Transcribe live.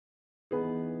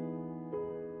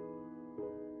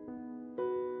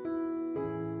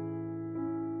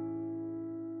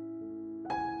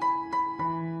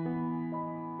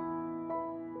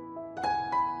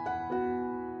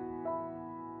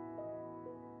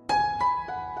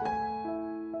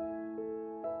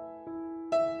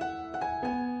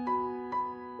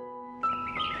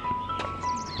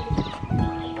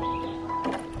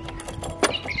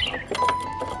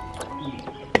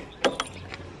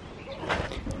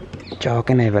cho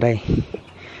cái này vào đây.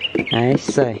 Đấy,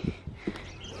 rồi.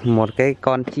 Một cái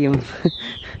con chim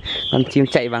con chim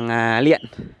chạy bằng liện.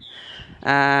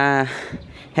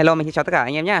 Hello, mình xin chào tất cả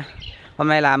anh em nhá. Hôm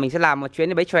nay là mình sẽ làm một chuyến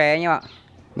đi bẫy chòe anh em ạ.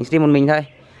 Mình sẽ đi một mình thôi.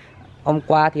 Hôm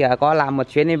qua thì có làm một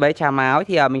chuyến đi bẫy trà máu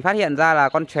thì mình phát hiện ra là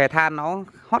con chòe than nó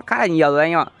hót khá là nhiều rồi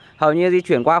anh em ạ. Hầu như di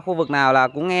chuyển qua khu vực nào là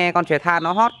cũng nghe con chòe than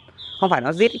nó hót. Không phải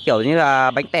nó rít kiểu như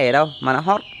là bánh tẻ đâu, mà nó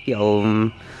hót kiểu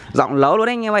giọng lớn luôn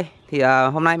đấy anh em ơi. Thì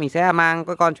hôm nay mình sẽ mang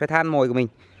cái con chòe than mồi của mình.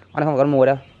 Con này không phải con mồi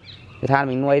đâu. Chòe than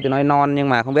mình nuôi từ nó non nhưng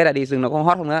mà không biết là đi rừng nó có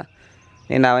hót không nữa.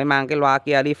 Nên là mới mang cái loa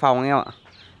kia đi phòng anh em ạ.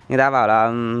 Người ta bảo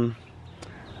là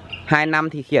 2 năm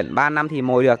thì khiển, 3 năm thì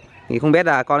mồi được. Thì không biết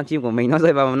là con chim của mình nó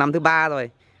rơi vào năm thứ 3 rồi.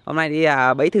 Hôm nay đi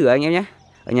bẫy thử anh em nhé.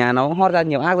 Ở nhà nó hót ra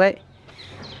nhiều ác đấy.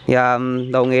 Thì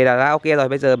đầu nghề là ok rồi.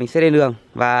 Bây giờ mình sẽ lên đường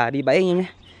và đi bẫy anh em nhé.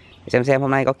 Để xem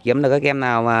hôm nay có kiếm được cái kem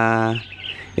nào mà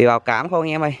để vào cám không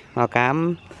anh em ơi. Vào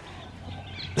cám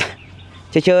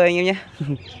chơi chơi anh em nhé.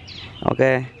 Ok.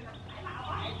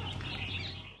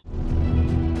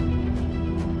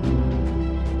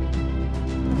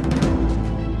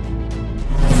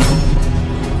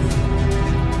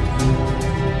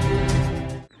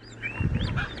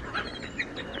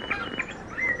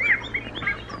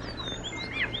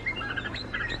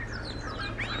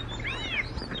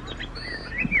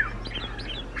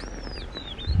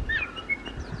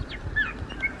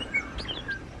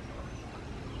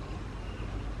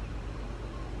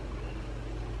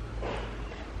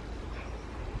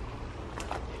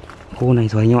 Khu này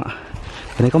rồi anh em ạ.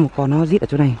 Ở đây có một con nó rít ở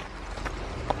chỗ này.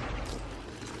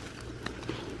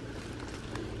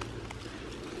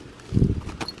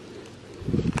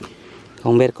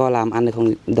 Không biết có làm ăn được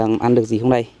không, ăn được gì không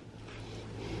đây.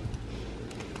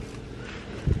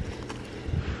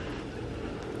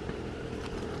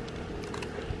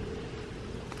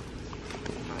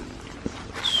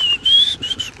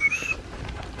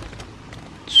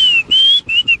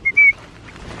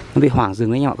 Nó bị hoảng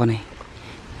rừng đấy anh em ạ con này.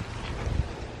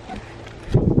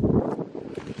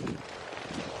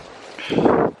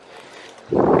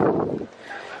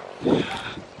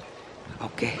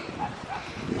 Ok,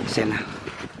 xem nào.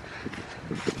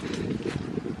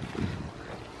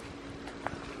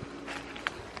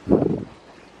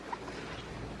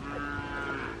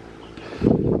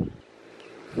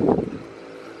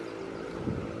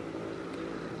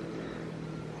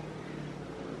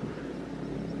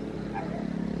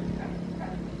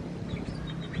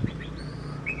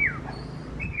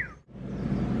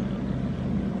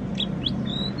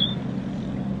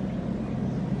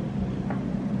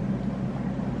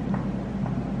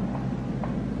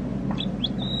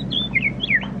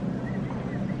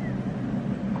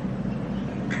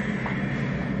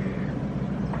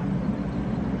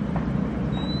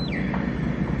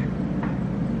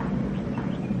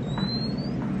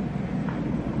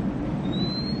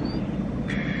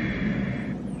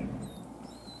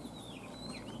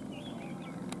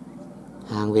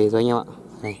 Hàng về rồi anh em ạ.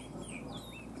 Đây.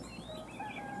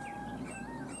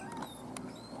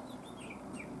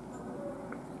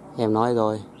 Em nói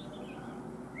rồi.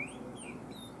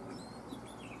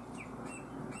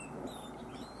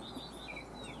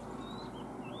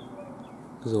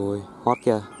 Rồi, hót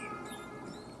kìa.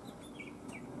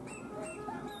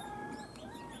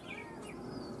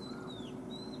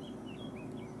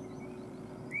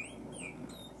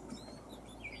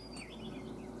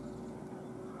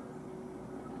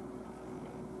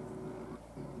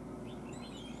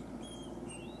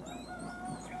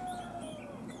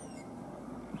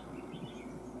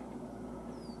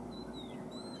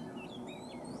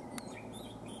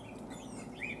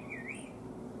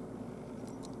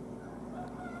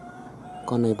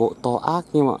 Con này bộ to ác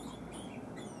nhưng mà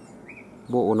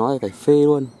bộ của nó thì phải phê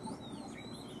luôn.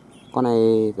 Con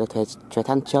này là chòe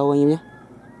than trâu anh em nhé.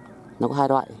 Nó có hai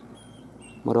loại.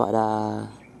 Một loại là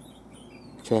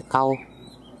chòe cau,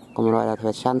 còn một loại là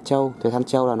chòe than trâu. Chòe than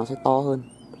trâu là nó sẽ to hơn,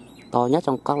 to nhất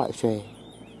trong các loại chòe.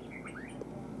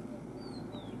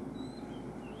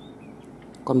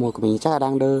 Con mồi của mình chắc là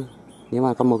đang đơ. Nếu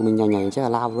mà con mồi của mình nhảy nhảy chắc là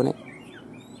lao luôn đấy.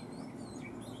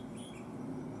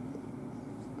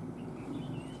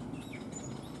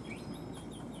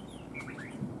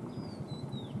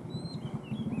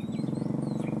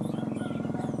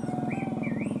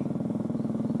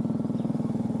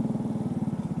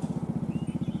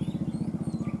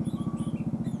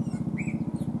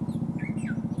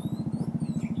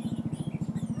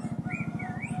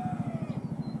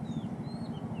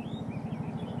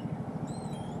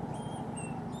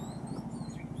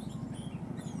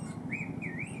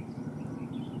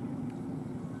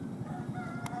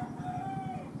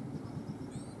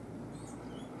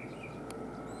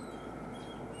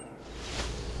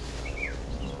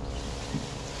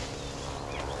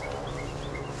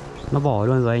 Nó bỏ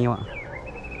luôn rồi anh em ạ.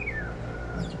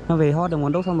 Nó về hót được một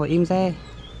đốc xong rồi im xe.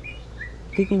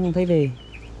 Kích cũng không thấy về.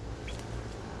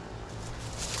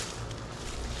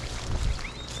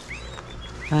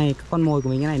 Này, con mồi của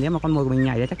mình cái này, nếu mà con mồi của mình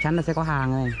nhảy ra chắc chắn là sẽ có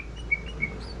hàng này.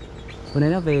 Vừa nãy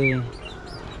nó về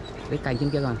cái cành trên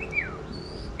kia rồi.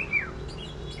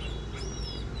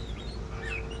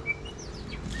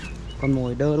 Con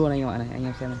mồi đơ luôn anh em ạ này, anh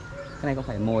em xem này. Cái này không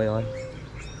phải mồi rồi.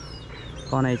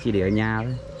 Con này chỉ để ở nhà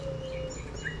thôi.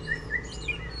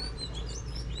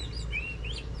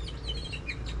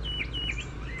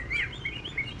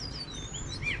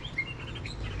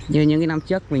 Như những cái năm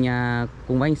trước mình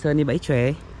cùng với anh Sơn đi bẫy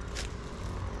chòe.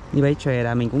 Đi bẫy chòe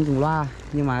là mình cũng dùng loa.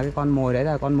 Nhưng mà cái con mồi đấy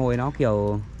là con mồi nó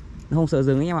kiểu nó không sợ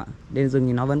rừng ấy em ạ. Đến rừng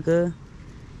thì nó vẫn cứ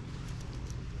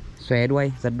xòe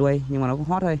đuôi, giật đuôi, nhưng mà nó cũng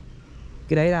hót thôi.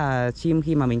 Cái đấy là chim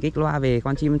khi mà mình kích loa về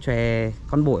con chim chòe,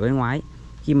 con bổi bên ngoài,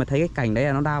 khi mà thấy cái cảnh đấy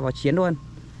là nó đao vào chiến luôn.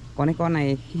 Còn cái con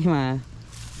này khi mà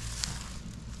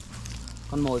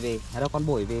con mồi về, đâu con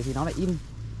bổi về thì nó lại im,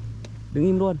 đứng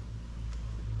im luôn.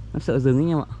 Nó sợ rừng ấy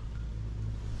em ạ.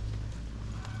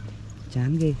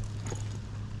 Chán ghê.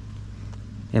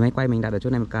 Để máy quay mình đặt ở chỗ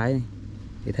này một cái này,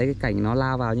 để thấy cái cảnh nó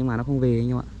lao vào nhưng mà nó không về anh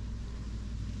em ạ.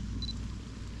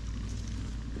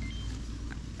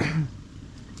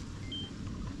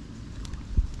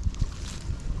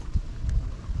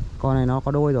 Con này nó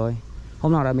có đôi rồi.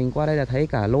 Hôm nào là mình qua đây là thấy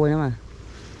cả lôi nữa mà.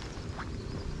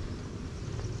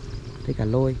 Thấy cả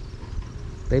lôi.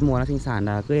 Tới mùa nó sinh sản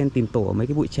là cứ lên tìm tổ ở mấy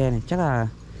cái bụi tre này. Chắc là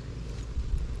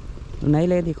nấy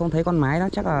lên thì không thấy con mái đó.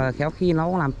 Chắc là khéo khi nó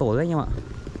cũng làm tổ đấy anh em ạ.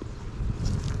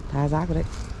 Tha rác rồi đấy.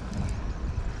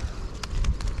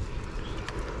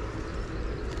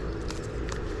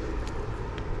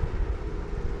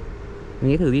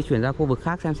 Mình nghĩ thử di chuyển ra khu vực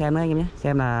khác xem nữa anh em nhé.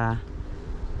 Xem là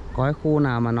có cái khu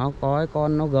nào mà nó có cái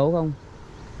con nó gấu không.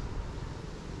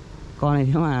 Con này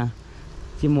nếu mà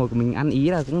chim mồi của mình ăn ý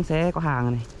là cũng sẽ có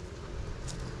hàng này.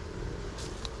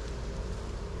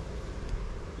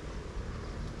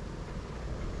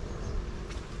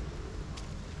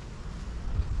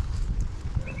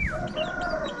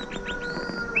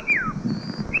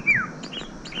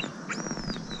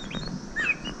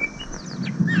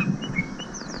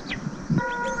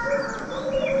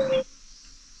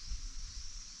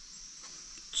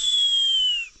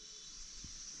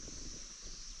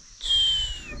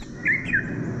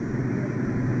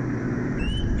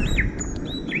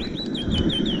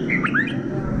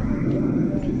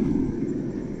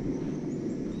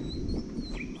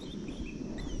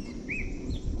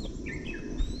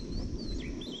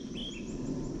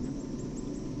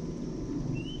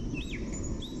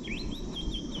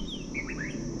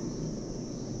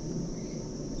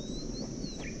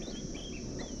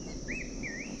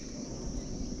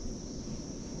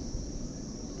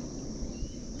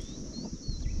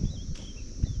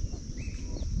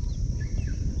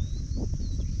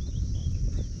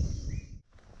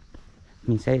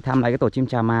 Mình sẽ thăm lại cái tổ chim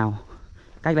Trà Mào.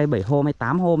 Cách đây 7 hôm hay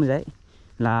 8 hôm rồi đấy.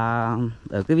 Là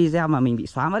ở cái video mà mình bị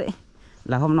xóa mất đấy.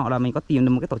 Là hôm nọ là mình có tìm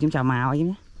được một cái tổ chim Trà Mào ấy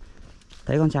nhé.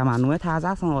 Thấy con Trà Mào nuôi tha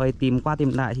rác xong rồi tìm qua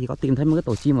tìm lại thì có tìm thấy một cái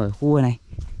tổ chim ở khu này.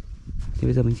 Thì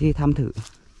bây giờ mình sẽ đi thăm thử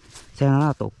xem nó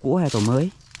là tổ cũ hay tổ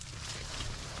mới.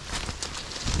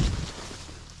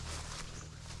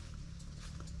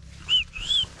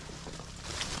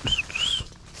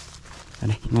 Ở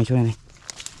đây, ngay chỗ này này.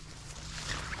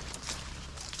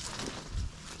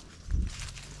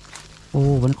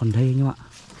 Ô, vẫn còn đây anh em ạ.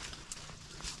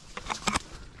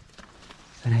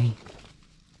 Ở đây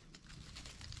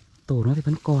tổ nó thì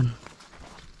vẫn còn.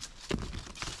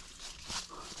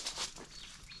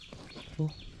 Ô.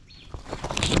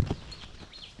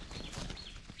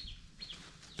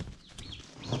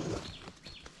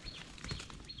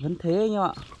 Vẫn thế anh em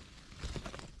ạ.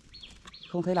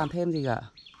 Không thấy làm thêm gì cả.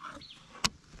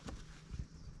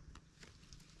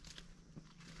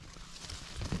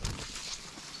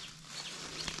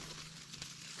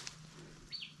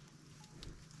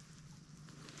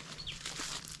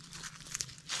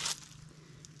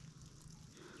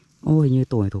 Ôi, như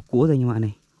tổ này tổ cũ rồi anh em ạ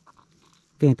này.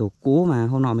 Cái này tổ cũ mà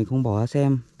hôm nọ mình không bỏ ra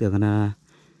xem, tưởng là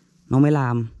nó mới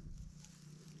làm.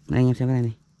 Đây anh em xem cái này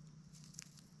này.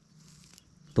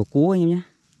 Tổ cũ anh em nhé,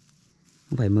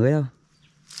 không phải mới đâu.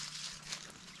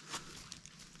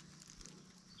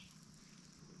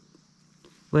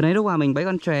 Vừa nãy lúc mà mình bẫy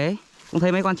con chòe cũng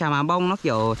thấy mấy con Trà Mào bông nó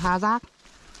kiểu tha rác.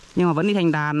 Nhưng mà vẫn đi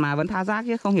thành đàn mà vẫn tha rác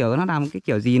chứ không hiểu nó làm cái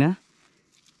kiểu gì nữa.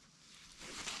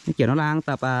 Cái kiểu nó đang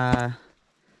tập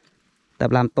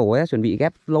làm tổ ấy, chuẩn bị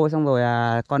ghép lôi xong rồi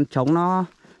con trống nó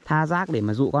tha rác để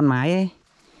mà dụ con mái ấy.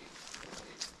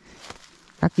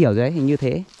 Các kiểu đấy hình như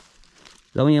thế.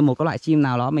 Giống như một cái loại chim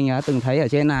nào đó mình đã từng thấy ở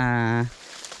trên là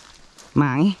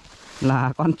mạng ấy,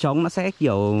 là con trống nó sẽ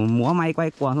kiểu múa may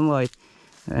quay cuồng, xong rồi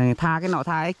tha cái nọ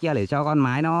tha cái kia để cho con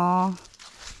mái nó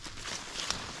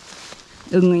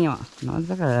ưng ấy nhỉ. Nó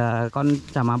rất là, con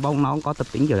chả mà bông nó cũng có tập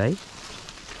tính kiểu đấy.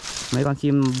 Mấy con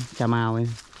chim chả mào ấy.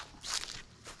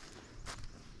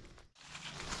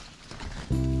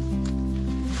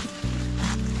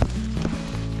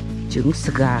 Trứng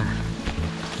sga.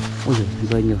 Ôi giời,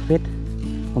 rơi nhiều phết.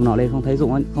 Hôm nọ lên không thấy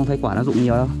rụng, không thấy quả nó rụng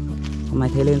nhiều đâu. Hôm nay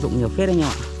thấy lên rụng nhiều phết đấy nhỉ.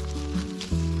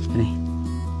 Này,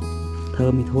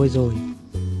 thơm thì thôi rồi.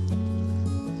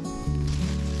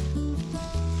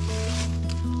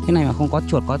 Cái này mà không có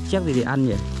chuột có chiếc gì để ăn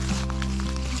nhỉ.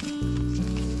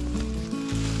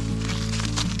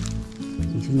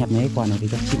 Mình sẽ nhặt mấy cái quả này để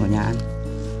cho chim ở nhà ăn.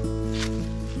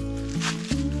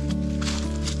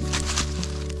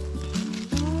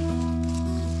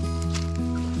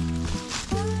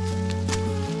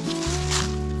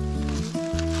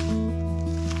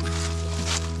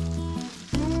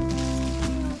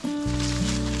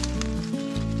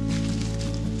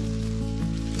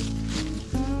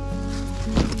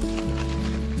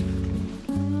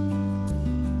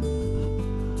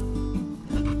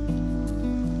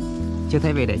 Chưa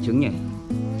thấy về đẻ trứng nhỉ.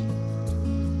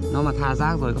 Nó mà tha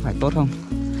rác rồi có phải tốt không?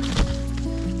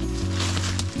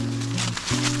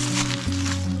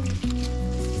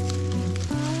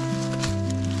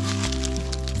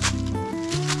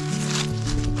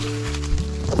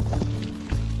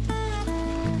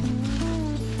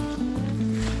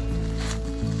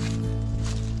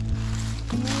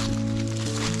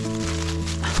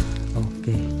 Ok,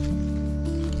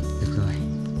 được rồi.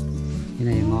 Cái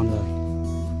này ngon rồi.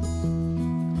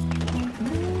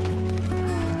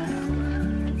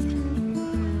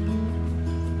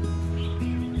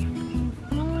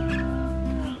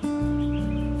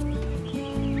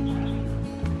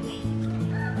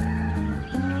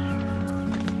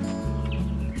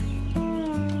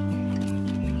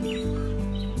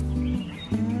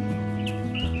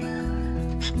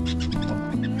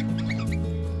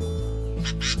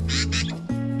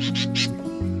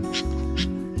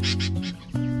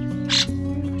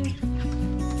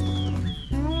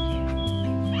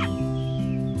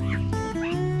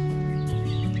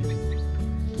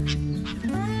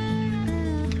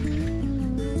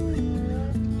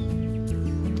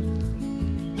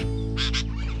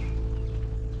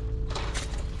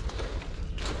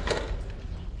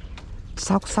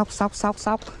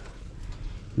 Sóc.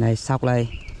 Này sóc đây.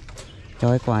 Cho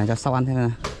cái quả cho sóc ăn thế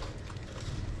nào.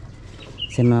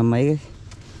 Xem mà mấy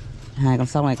hai con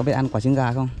sóc này có biết ăn quả trứng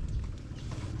gà không.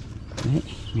 Đấy,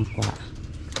 một quả.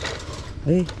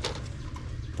 Đấy,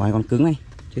 quả này còn cứng này,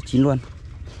 chưa chín luôn.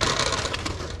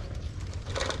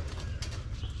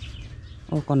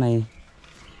 Ô, con này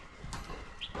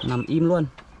nằm im luôn,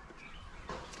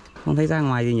 không thấy ra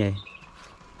ngoài gì nhỉ.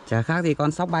 Chả khác gì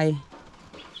con sóc bay.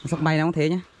 Con sóc bay nó cũng thế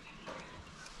nhá.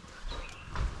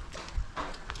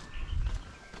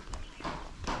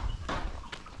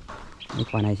 Cái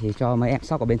quả này thì cho mấy em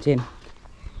sóc ở bên trên.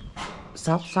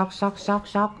 Sóc.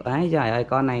 Đấy, trời ơi,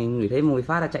 con này ngửi thấy mùi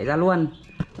phát là chạy ra luôn.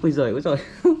 Ui giời.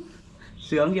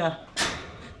 Sướng chưa?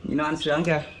 Nhìn nó ăn sướng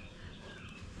chưa?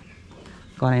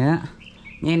 Con này nữa.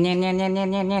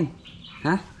 Nhen.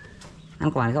 Hả?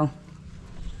 Ăn quả này không?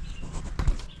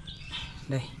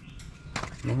 Đây.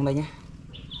 Lấy không đây nhá.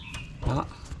 Đó.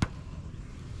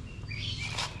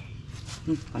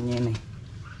 Con nhen này.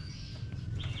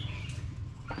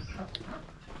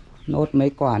 Nốt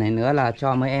mấy quả này nữa là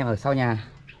cho mấy em ở sau nhà.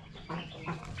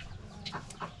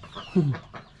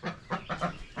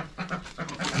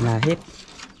 Là hết.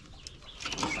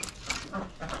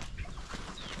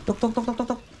 Túc.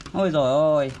 Ôi rồi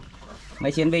ôi.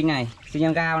 Mấy chiến binh này, sinh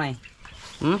nhân cao này.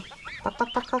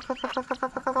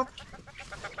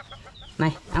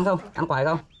 Này, ăn không? Ăn quả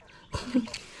không?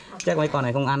 Chắc mấy con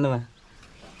này không ăn đâu mà.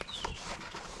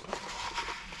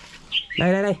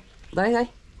 Đây.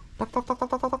 Tóc.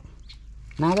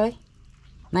 Nào đây.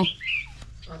 Này.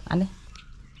 Ăn đi.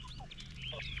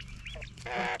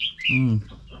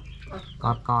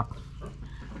 Cọt.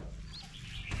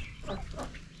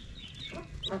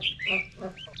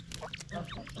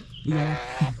 Đi ra.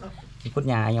 Đi cốt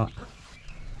nhà anh em ạ.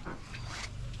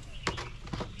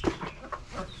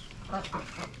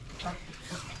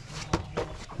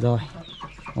 Rồi.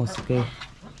 Ok.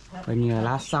 Coi như là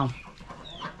lát xong.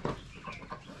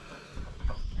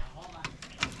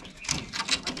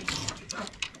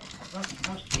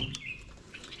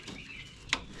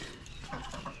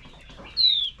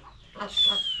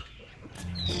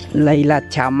 Đây là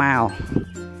chào mào.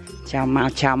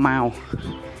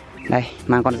 Đây,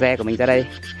 mang con dê của mình ra đây.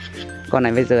 Con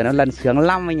này bây giờ nó lân sướng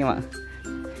lắm anh em ạ.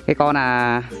 Cái con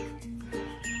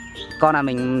là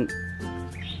mình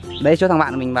đấy, chỗ thằng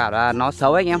bạn mình bảo là nó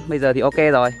xấu anh em. Bây giờ thì ok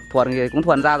rồi, thuần thì cũng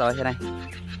thuần ra rồi thế này.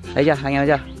 Thấy chưa anh em,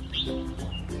 thấy chưa?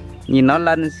 Nhìn nó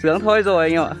lân sướng thôi rồi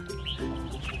anh em ạ.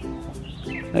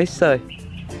 Đấy trời.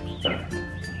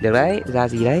 Được đấy, ra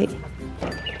gì đấy.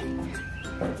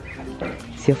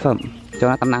 Siêu phẩm cho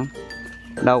nó tắm nắng.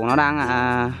 Đầu của nó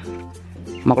đang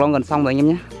mọc lông gần xong rồi anh em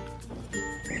nhé.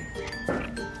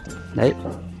 Đấy,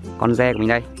 con dê của mình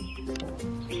đây.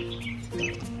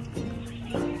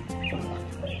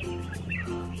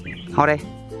 Hót đây.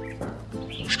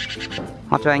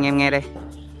 Hót cho anh em nghe đây.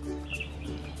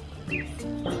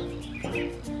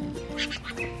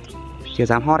 Chưa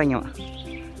dám hót anh em ạ.